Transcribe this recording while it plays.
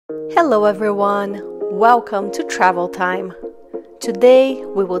Hello everyone, welcome to Travel Time. Today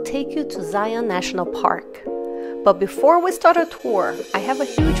we will take you to Zion National Park. But before we start our tour, I have a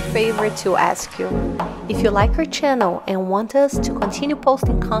huge favor to ask you. If you like our channel and want us to continue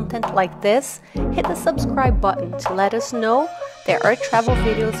posting content like this, hit the subscribe button to let us know that our travel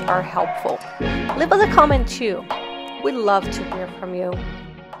videos are helpful. Leave us a comment too. We'd love to hear from you.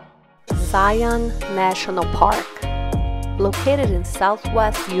 Zion National Park. Located in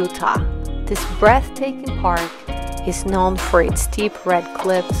southwest Utah, this breathtaking park is known for its steep red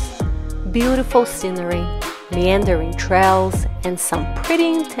cliffs, beautiful scenery, meandering trails, and some pretty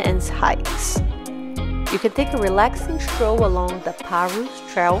intense hikes. You can take a relaxing stroll along the Parus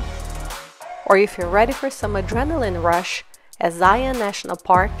Trail, or if you're ready for some adrenaline rush, at Zion National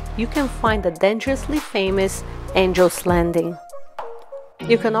Park, you can find the dangerously famous Angel's Landing.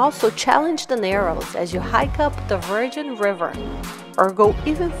 You can also challenge the Narrows as you hike up the Virgin River, or go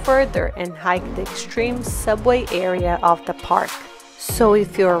even further and hike the extreme subway area of the park. So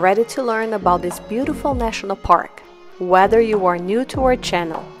if you are ready to learn about this beautiful national park, whether you are new to our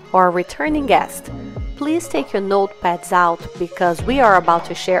channel or a returning guest, please take your notepads out because we are about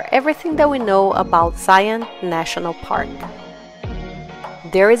to share everything that we know about Zion National Park.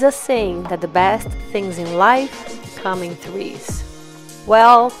 There is a saying that the best things in life come in threes.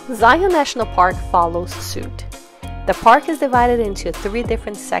 Well, Zion National Park follows suit. The park is divided into three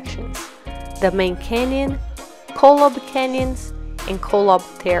different sections: the main canyon, Kolob Canyons, and Kolob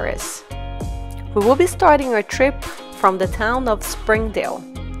Terrace. We will be starting our trip from the town of Springdale.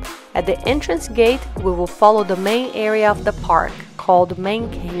 At the entrance gate, we will follow the main area of the park called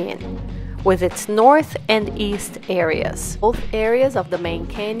Main Canyon, with its north and east areas. Both areas of the main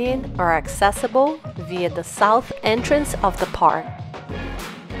canyon are accessible via the south entrance of the park.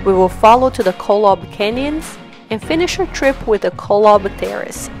 We will follow to the Kolob Canyons and finish our trip with the Kolob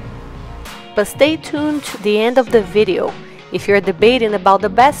Terrace. But stay tuned to the end of the video if you're debating about the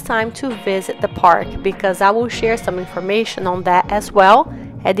best time to visit the park, because I will share some information on that as well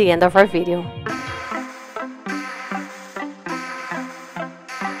at the end of our video.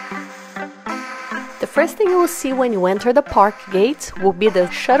 The first thing you will see when you enter the park gates will be the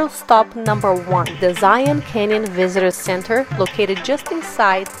shuttle stop number 1, the Zion Canyon Visitor Center, located just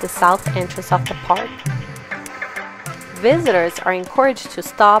inside the south entrance of the park. Visitors are encouraged to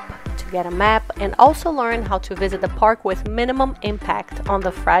stop, to get a map, and also learn how to visit the park with minimum impact on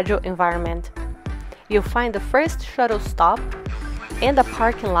the fragile environment. You'll find the first shuttle stop and a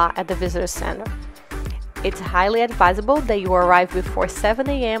parking lot at the Visitor Center. It's highly advisable that you arrive before 7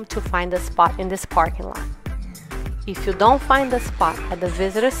 a.m. to find a spot in this parking lot. If you don't find a spot at the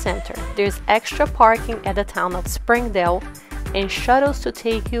Visitor Center, there's extra parking at the town of Springdale and shuttles to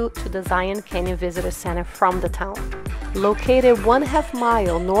take you to the Zion Canyon Visitor Center from the town. Located 1/2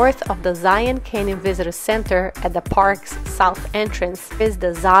 mile north of the Zion Canyon Visitor Center at the park's south entrance is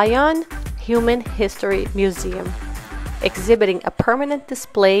the Zion Human History Museum, exhibiting a permanent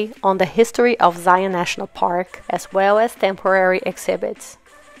display on the history of Zion National Park, as well as temporary exhibits.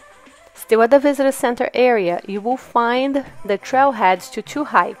 Still at the Visitor Center area, you will find the trailheads to two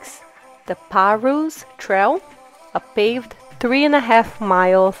hikes: the Parus Trail, a paved 3.5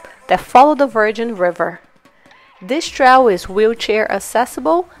 miles that follow the Virgin River. This trail is wheelchair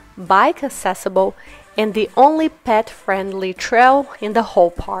accessible, bike accessible, and the only pet-friendly trail in the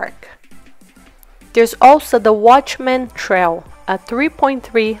whole park. There's also the Watchman Trail, a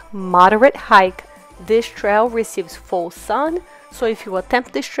 3.3 moderate hike. This trail receives full sun, so if you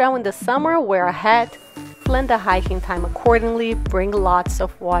attempt this trail in the summer, wear a hat, plan the hiking time accordingly, bring lots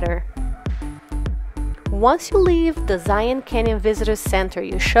of water. Once you leave the Zion Canyon Visitor Center,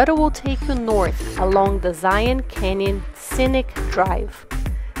 your shuttle will take you north along the Zion Canyon Scenic Drive.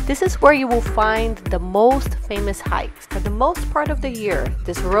 This is where you will find the most famous hikes. For the most part of the year,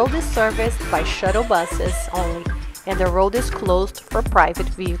 this road is serviced by shuttle buses only, and the road is closed for private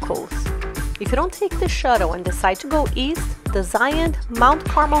vehicles. If you don't take the shuttle and decide to go east, the Zion Mount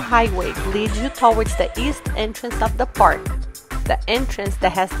Carmel Highway leads you towards the east entrance of the park, the entrance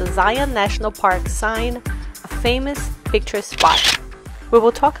that has the Zion National Park sign, a famous picture spot. We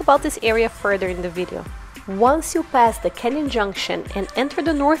will talk about this area further in the video. Once you pass the Canyon Junction and enter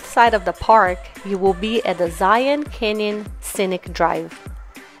the north side of the park, you will be at the Zion Canyon Scenic Drive.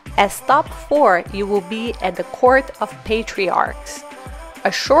 At stop 4, you will be at the Court of Patriarchs.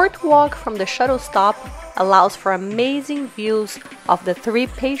 A short walk from the shuttle stop allows for amazing views of the three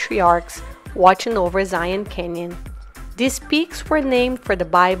patriarchs watching over Zion Canyon. These peaks were named for the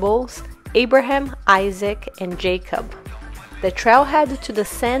Bibles, Abraham, Isaac, and Jacob. The trailhead to the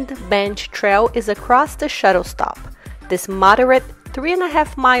Sand Bench Trail is across the shuttle stop. This moderate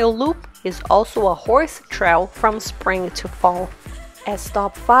 3.5-mile loop is also a horse trail from spring to fall. At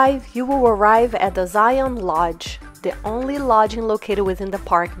stop 5, you will arrive at the Zion Lodge, the only lodging located within the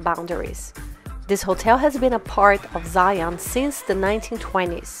park boundaries. This hotel has been a part of Zion since the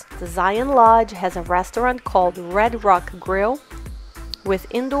 1920s. The Zion Lodge has a restaurant called Red Rock Grill with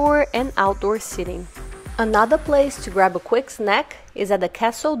indoor and outdoor seating. Another place to grab a quick snack is at the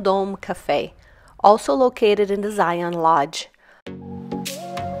Castle Dome Cafe, also located in the Zion Lodge.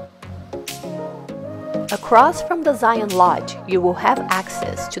 Across from the Zion Lodge, you will have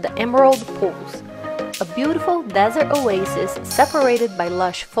access to the Emerald Pools, a beautiful desert oasis separated by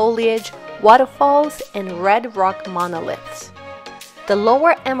lush foliage, waterfalls, and red rock monoliths. The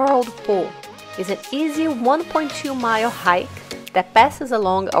Lower Emerald Pool is an easy 1.2-mile hike that passes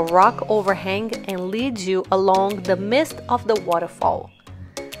along a rock overhang and leads you along the midst of the waterfall.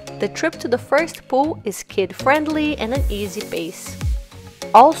 The trip to the first pool is kid-friendly and an easy pace.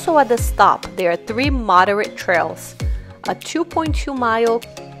 Also at the stop, there are 3 moderate trails, a 2.2-mile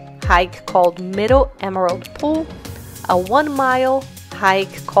hike called Middle Emerald Pool, a 1-mile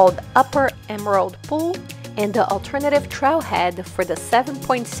hike called Upper Emerald Pool, and the alternative trailhead for the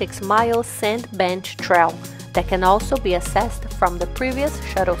 7.6-mile Sand Bench Trail that can also be accessed from the previous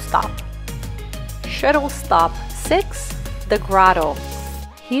shuttle stop. Shuttle stop 6, the Grotto.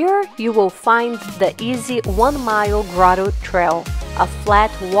 Here you will find the easy 1-mile Grotto Trail, a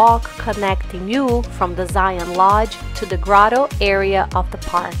flat walk connecting you from the Zion Lodge to the Grotto area of the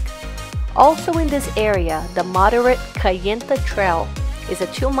park. Also in this area, the moderate Kayenta Trail is a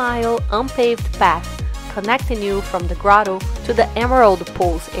 2-mile unpaved path connecting you from the Grotto to the Emerald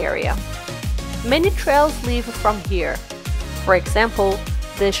Pools area. Many trails leave from here. For example,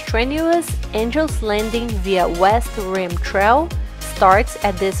 the strenuous Angels Landing via West Rim Trail starts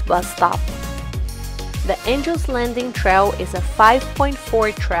at this bus stop. The Angels Landing Trail is a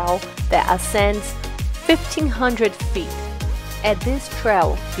 5.4 trail that ascends 1,500 feet. At this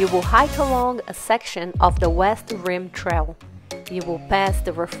trail, you will hike along a section of the West Rim Trail. You will pass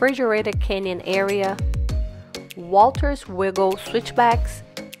the Refrigerator Canyon area, Walters Wiggle switchbacks,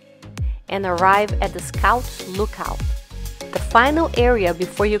 and arrive at the Scouts Lookout, the final area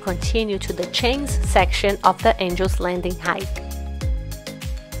before you continue to the Chains section of the Angels Landing hike.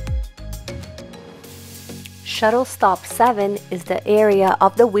 Shuttle stop 7 is the area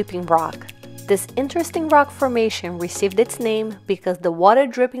of the Weeping Rock. This interesting rock formation received its name because the water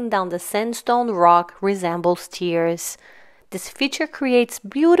dripping down the sandstone rock resembles tears. This feature creates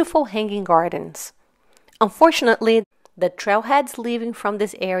beautiful hanging gardens. Unfortunately, the trailheads leaving from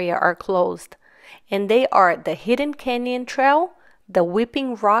this area are closed, and they are the Hidden Canyon Trail, the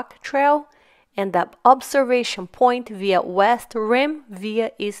Weeping Rock Trail, and the Observation Point via West Rim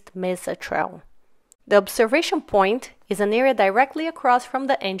via East Mesa Trail. The observation point is an area directly across from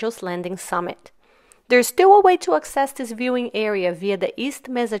the Angels Landing summit. There is still a way to access this viewing area via the East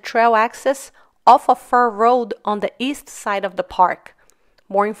Mesa Trail access off of Fur Road on the east side of the park.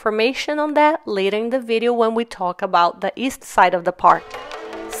 More information on that later in the video when we talk about the east side of the park.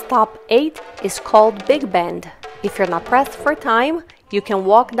 Stop 8 is called Big Bend. If you're not pressed for time, you can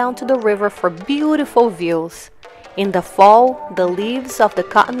walk down to the river for beautiful views. In the fall, the leaves of the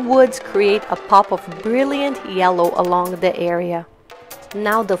cottonwoods create a pop of brilliant yellow along the area.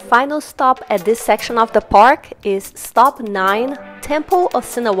 Now the final stop at this section of the park is Stop 9, Temple of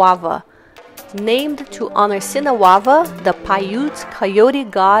Sinawava, named to honor Sinawava, the Paiute coyote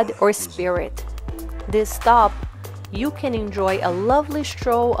god or spirit. This stop, you can enjoy a lovely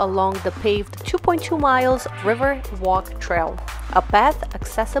stroll along the paved 2.2 miles River Walk Trail, a path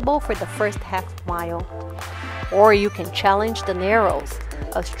accessible for the first half mile. Or you can challenge the Narrows,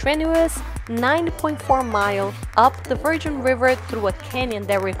 a strenuous 9.4 miles up the Virgin River through a canyon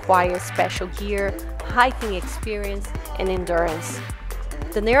that requires special gear, hiking experience, and endurance.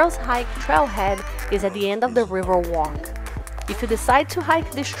 The Narrows hike trailhead is at the end of the river walk. If you decide to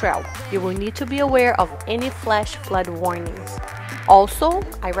hike this trail, you will need to be aware of any flash flood warnings. Also,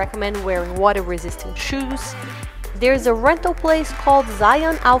 I recommend wearing water-resistant shoes. There's a rental place called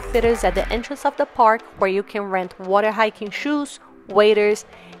Zion Outfitters at the entrance of the park where you can rent water hiking shoes, waders,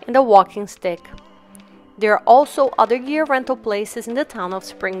 and a walking stick. There are also other gear rental places in the town of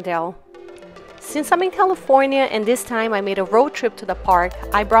Springdale. Since I'm in California and this time I made a road trip to the park,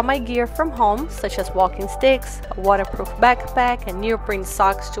 I brought my gear from home, such as walking sticks, a waterproof backpack, and neoprene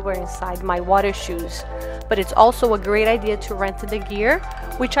socks to wear inside my water shoes. But it's also a great idea to rent the gear,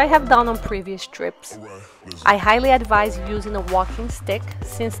 which I have done on previous trips. I highly advise using a walking stick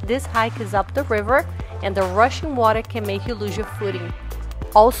since this hike is up the river and the rushing water can make you lose your footing.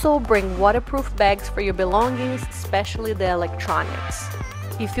 Also, bring waterproof bags for your belongings, especially the electronics.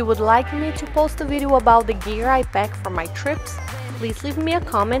 If you would like me to post a video about the gear I pack for my trips, please leave me a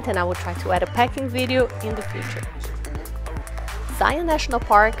comment and I will try to add a packing video in the future. Zion National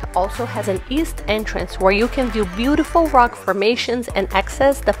Park also has an east entrance where you can view beautiful rock formations and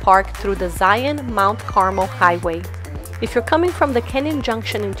access the park through the Zion-Mount Carmel Highway. If you're coming from the Canyon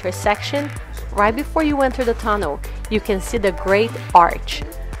Junction intersection, right before you enter the tunnel, you can see the Great Arch.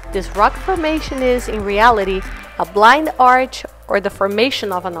 This rock formation is, in reality, a blind arch or the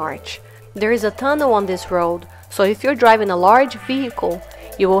formation of an arch. There is a tunnel on this road, so if you're driving a large vehicle,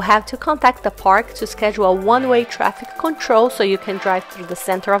 you will have to contact the park to schedule a one-way traffic control so you can drive through the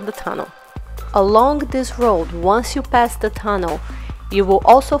center of the tunnel. Along this road, once you pass the tunnel, you will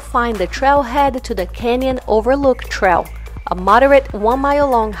also find the trailhead to the Canyon Overlook Trail, a moderate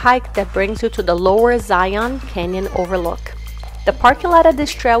 1-mile-long hike that brings you to the lower Zion Canyon Overlook. The parking lot at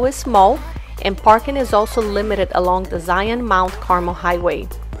this trail is small, and parking is also limited along the Zion-Mount Carmel Highway.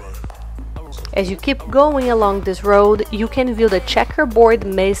 As you keep going along this road, you can view the Checkerboard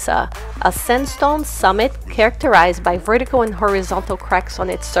Mesa, a sandstone summit characterized by vertical and horizontal cracks on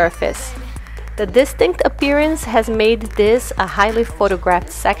its surface. The distinct appearance has made this a highly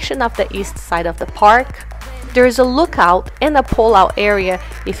photographed section of the east side of the park. There is a lookout and a pull-out area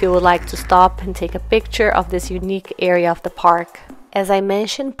if you would like to stop and take a picture of this unique area of the park. As I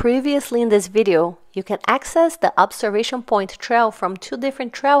mentioned previously in this video, you can access the Observation Point Trail from two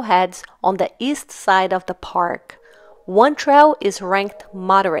different trailheads on the east side of the park. One trail is ranked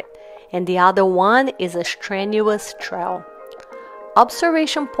moderate, and the other one is a strenuous trail.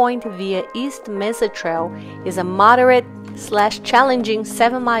 Observation Point via East Mesa Trail is a moderate/challenging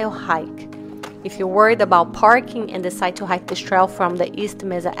 7-mile hike. If you're worried about parking and decide to hike this trail from the East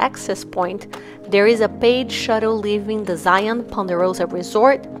Mesa access point, there is a paid shuttle leaving the Zion Ponderosa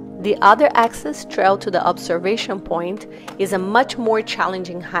Resort. The other access trail to the observation point is a much more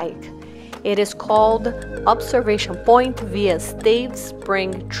challenging hike. It is called Observation Point via Stave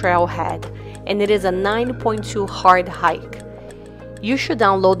Spring Trailhead, and it is a 9.2 hard hike. You should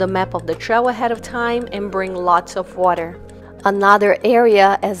download the map of the trail ahead of time and bring lots of water. Another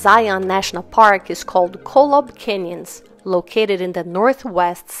area at Zion National Park is called Kolob Canyons, located in the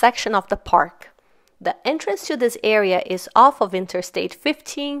northwest section of the park. The entrance to this area is off of Interstate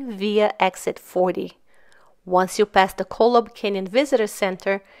 15 via Exit 40. Once you pass the Kolob Canyon Visitor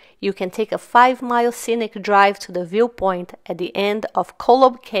Center, you can take a 5-mile scenic drive to the viewpoint at the end of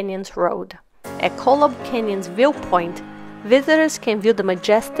Kolob Canyons Road. At Kolob Canyons Viewpoint, visitors can view the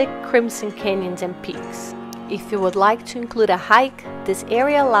majestic Crimson Canyons and peaks. If you would like to include a hike, this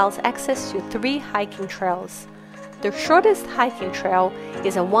area allows access to 3 hiking trails. The shortest hiking trail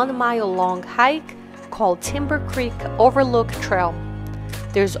is a 1-mile-long hike called Timber Creek Overlook Trail.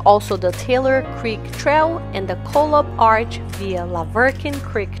 There's also the Taylor Creek Trail and the Kolob Arch via Laverkin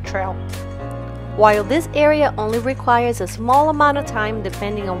Creek Trail. While this area only requires a small amount of time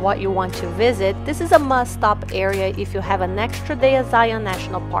depending on what you want to visit, this is a must-stop area if you have an extra day at Zion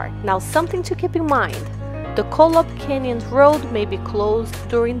National Park. Now, something to keep in mind. The Kolob Canyons Road may be closed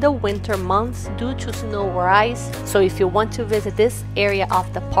during the winter months due to snow or ice, so if you want to visit this area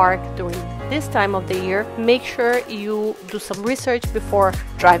of the park during this time of the year, make sure you do some research before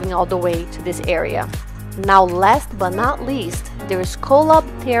driving all the way to this area. Now, last but not least, there is Kolob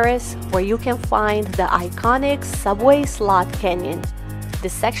Terrace, where you can find the iconic Subway Slot Canyon.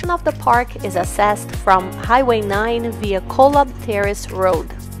 This section of the park is accessed from Highway 9 via Kolob Terrace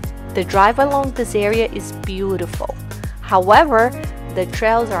Road. The drive along this area is beautiful. However, the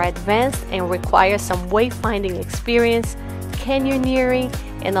trails are advanced and require some wayfinding experience, canyoneering,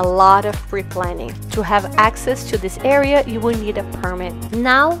 and a lot of pre-planning. To have access to this area, you will need a permit.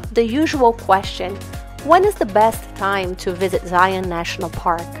 Now, the usual question: when is the best time to visit Zion National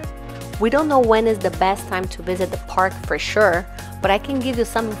Park? We don't know when is the best time to visit the park for sure, but I can give you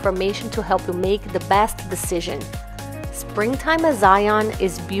some information to help you make the best decision. Springtime at Zion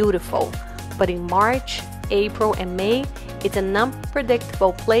is beautiful, but in March, April, and May, it's an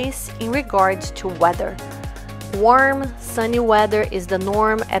unpredictable place in regards to weather. Warm, sunny weather is the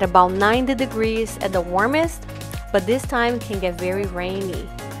norm at about 90 degrees at the warmest, but this time can get very rainy.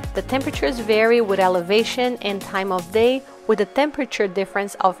 The temperatures vary with elevation and time of day, with a temperature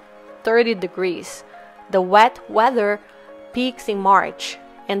difference of 30 degrees. The wet weather peaks in March,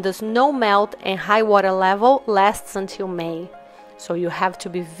 and the snow melt and high water level lasts until May. So you have to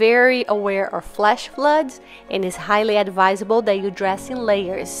be very aware of flash floods, and it's highly advisable that you dress in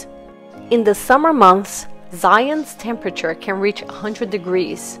layers. In the summer months, Zion's temperature can reach 100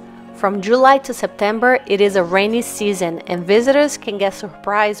 degrees, From July to September, it is a rainy season and visitors can get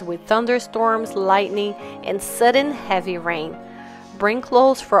surprised with thunderstorms, lightning, and sudden heavy rain. Bring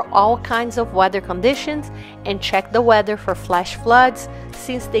clothes for all kinds of weather conditions and check the weather for flash floods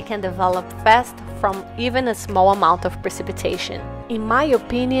since they can develop fast from even a small amount of precipitation. In my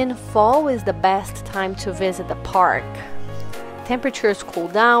opinion, fall is the best time to visit the park. Temperatures cool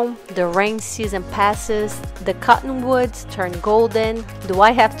down, the rain season passes, the cottonwoods turn golden. Do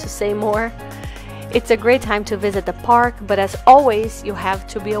I have to say more? It's a great time to visit the park, but as always, you have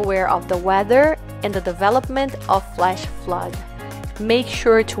to be aware of the weather and the development of flash flood. Make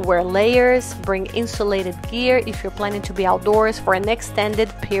sure to wear layers, bring insulated gear if you're planning to be outdoors for an extended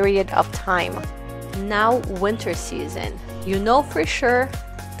period of time. Now, winter season. You know for sure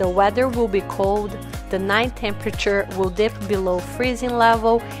the weather will be cold, the night temperature will dip below freezing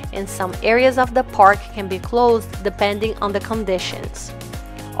level, and some areas of the park can be closed depending on the conditions.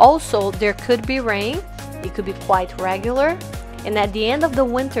 Also, there could be rain, it could be quite regular, and at the end of the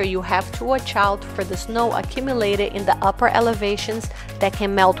winter you have to watch out for the snow accumulated in the upper elevations that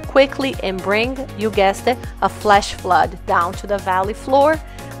can melt quickly and bring, you guessed it, a flash flood down to the valley floor,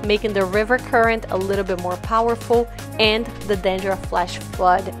 making the river current a little bit more powerful and the danger of flash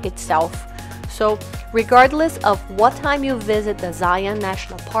flood itself. So regardless of what time you visit the Zion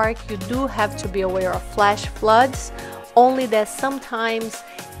National Park, you do have to be aware of flash floods, only that sometimes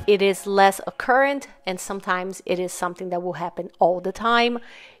it is less occurrent and sometimes it is something that will happen all the time.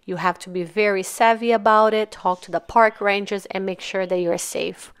 You have to be very savvy about it, talk to the park rangers and make sure that you're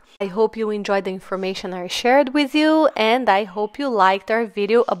safe. I hope you enjoyed the information I shared with you, and I hope you liked our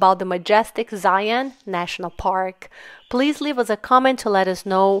video about the majestic Zion National Park. Please leave us a comment to let us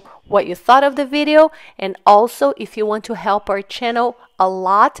know what you thought of the video, and also if you want to help our channel a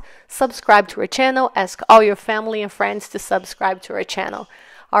lot, subscribe to our channel, ask all your family and friends to subscribe to our channel.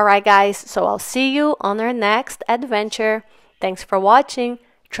 Alright guys, so I'll see you on our next adventure. Thanks for watching.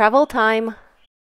 Travel time!